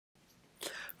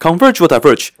Converge or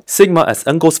diverge, sigma as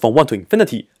n goes from 1 to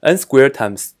infinity, n squared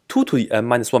times 2 to the n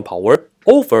minus 1 power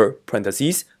over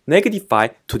parentheses negative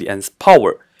 5 to the nth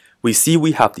power. We see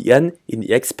we have the n in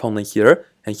the exponent here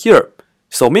and here.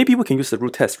 So maybe we can use the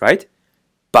root test, right?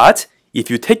 But if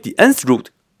you take the nth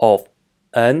root of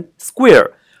n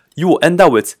squared, you will end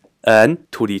up with n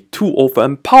to the 2 over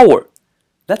n power.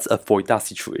 Let's avoid that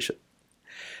situation.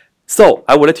 So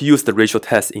I would like to use the ratio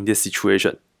test in this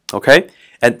situation. Okay?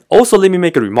 And also let me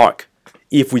make a remark.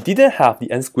 If we didn't have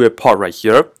the n squared part right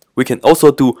here, we can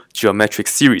also do geometric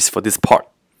series for this part.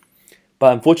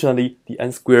 But unfortunately, the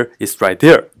n squared is right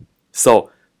there. So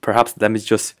perhaps let me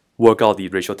just work out the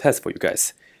ratio test for you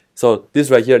guys. So this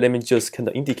right here, let me just kind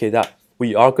of indicate that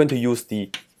we are going to use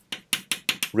the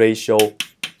ratio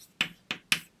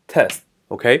test.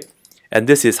 Okay? And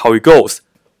this is how it goes.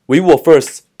 We will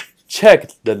first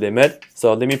check the limit.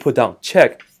 So let me put down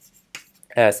check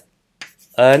as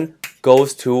n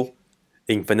goes to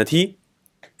infinity,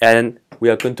 and we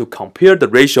are going to compare the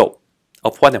ratio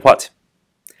of what and what?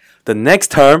 The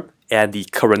next term and the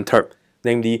current term.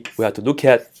 Namely, we have to look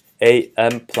at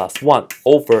an plus 1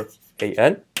 over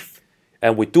an,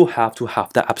 and we do have to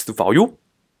have that absolute value.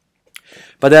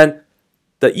 But then,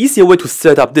 the easier way to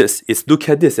set up this is look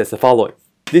at this as the following.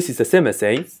 This is the same as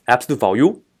saying absolute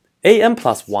value an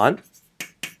plus 1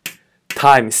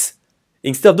 times,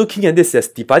 instead of looking at this as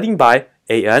dividing by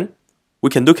an, we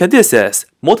can look at this as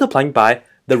multiplying by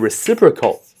the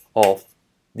reciprocal of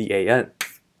the an.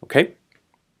 Okay?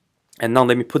 And now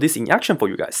let me put this in action for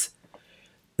you guys.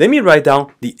 Let me write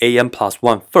down the an plus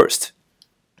 1 first.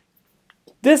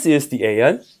 This is the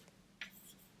an.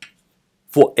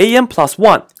 For an plus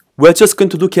 1, we're just going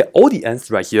to look at all the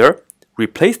n's right here,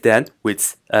 replace them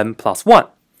with n plus 1.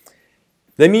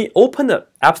 Let me open the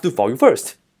absolute value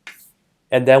first.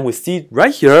 And then we see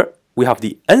right here, we have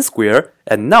the n squared,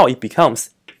 and now it becomes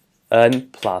n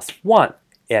plus 1.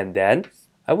 And then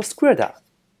I will square that.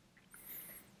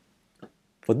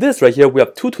 For this right here, we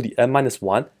have 2 to the n minus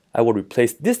 1. I will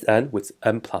replace this n with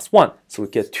n plus 1. So we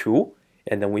get 2,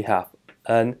 and then we have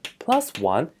n plus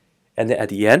 1, and then at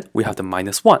the end, we have the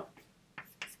minus 1.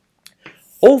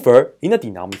 Over, in the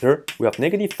denominator, we have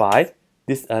negative 5.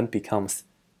 This n becomes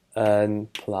n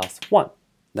plus 1,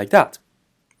 like that.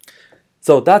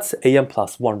 So that's an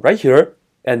plus 1 right here,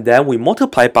 and then we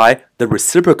multiply by the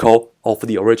reciprocal of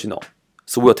the original.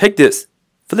 So we'll take this,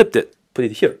 flip it, put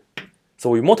it here.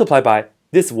 So we multiply by,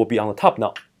 this will be on the top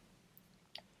now.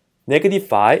 Negative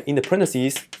 5 in the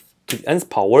parentheses to the nth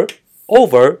power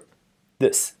over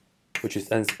this, which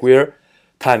is n squared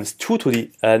times 2 to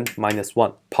the n minus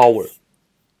 1 power.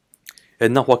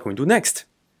 And now what can we do next?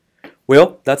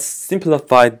 Well, let's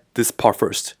simplify this part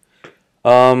first.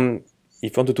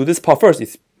 If you want to do this part first,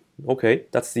 it's okay.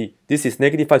 Let's see. This is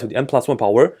negative 5 to the n plus 1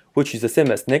 power, which is the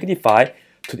same as negative 5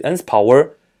 to the nth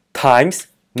power times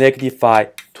negative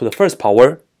 5 to the first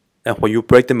power. And when you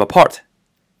break them apart,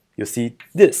 you see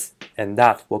this and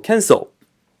that will cancel.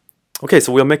 Okay,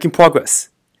 so we are making progress.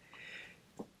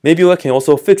 Maybe I can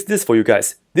also fix this for you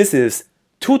guys. This is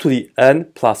 2 to the n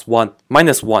plus 1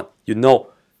 minus 1. You know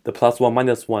the plus 1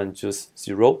 minus 1 is just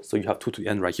 0, so you have 2 to the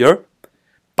n right here.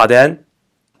 But then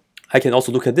I can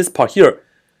also look at this part here.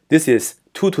 This is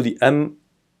 2 to the n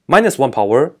minus 1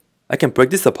 power. I can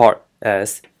break this apart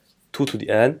as 2 to the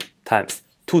n times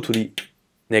 2 to the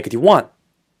negative 1.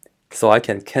 So I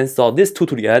can cancel this 2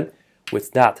 to the n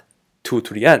with that 2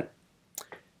 to the n.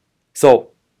 So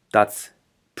that's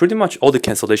pretty much all the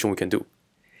cancellation we can do.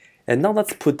 And now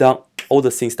let's put down all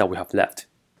the things that we have left.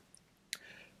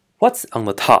 What's on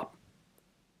the top?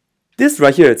 This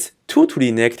right here is 2 to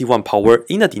the negative 1 power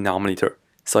in the denominator.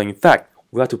 So in fact,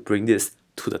 we have to bring this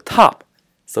to the top.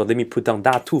 So let me put down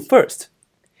that 2 first.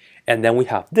 And then we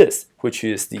have this, which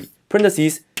is the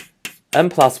parentheses n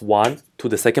plus 1 to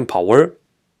the second power.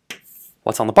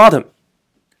 What's on the bottom?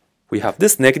 We have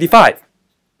this negative 5.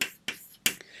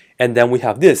 And then we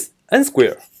have this n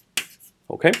squared.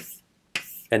 Okay?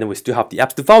 And then we still have the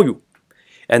absolute value.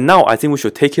 And now I think we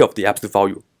should take care of the absolute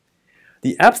value.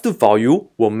 The absolute value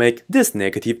will make this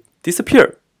negative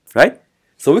disappear, right?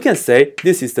 So we can say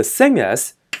this is the same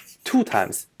as 2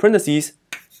 times parentheses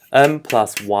n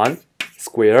plus 1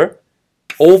 squared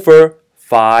over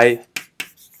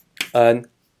 5n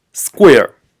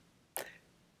squared.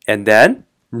 And then,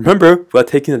 remember, we are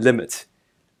taking the limit.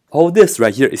 All this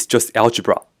right here is just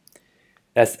algebra.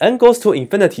 As n goes to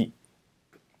infinity,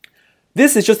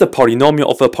 this is just a polynomial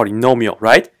of a polynomial,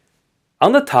 right?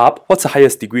 On the top, what's the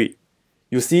highest degree?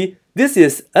 You see, this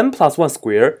is n plus 1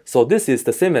 squared, so this is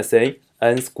the same as saying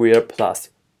n squared plus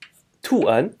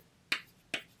 2n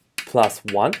plus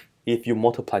 1 if you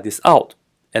multiply this out.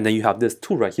 and then you have this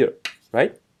 2 right here,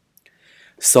 right?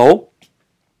 So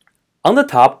on the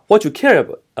top, what you care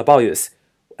about is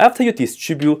after you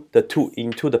distribute the 2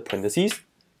 into the parentheses,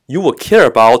 you will care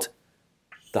about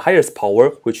the highest power,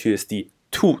 which is the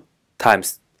 2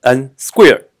 times n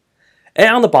squared.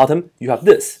 And on the bottom, you have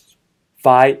this,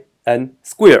 phi n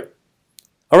squared.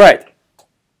 Alright,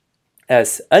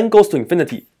 as n goes to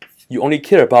infinity, you only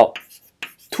care about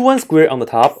 2n squared on the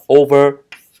top over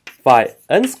phi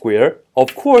n squared.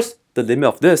 Of course, the limit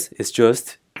of this is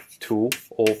just 2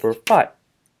 over 5.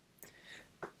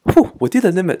 Whew, we did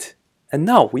the limit. And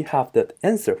now we have the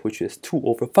answer, which is 2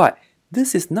 over 5.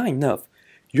 This is not enough.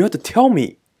 You have to tell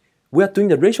me, we are doing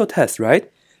the ratio test,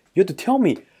 right? You have to tell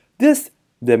me this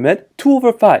limit 2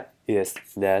 over 5 is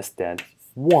less than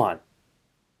 1.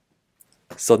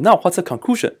 So now what's the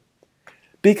conclusion?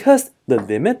 Because the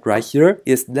limit right here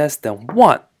is less than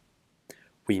 1,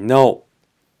 we know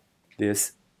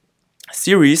this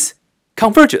series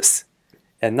converges.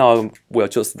 And now we'll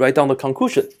just write down the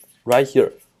conclusion right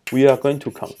here. We are going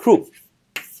to conclude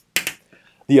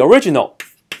the original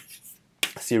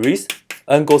series,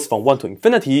 n goes from 1 to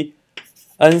infinity,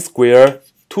 n squared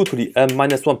 2 to the n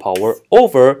minus 1 power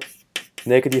over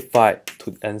negative 5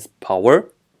 to the nth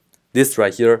power. This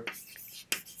right here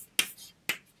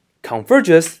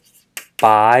converges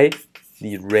by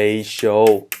the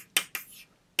ratio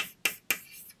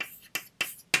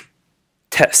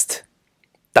test.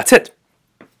 That's it.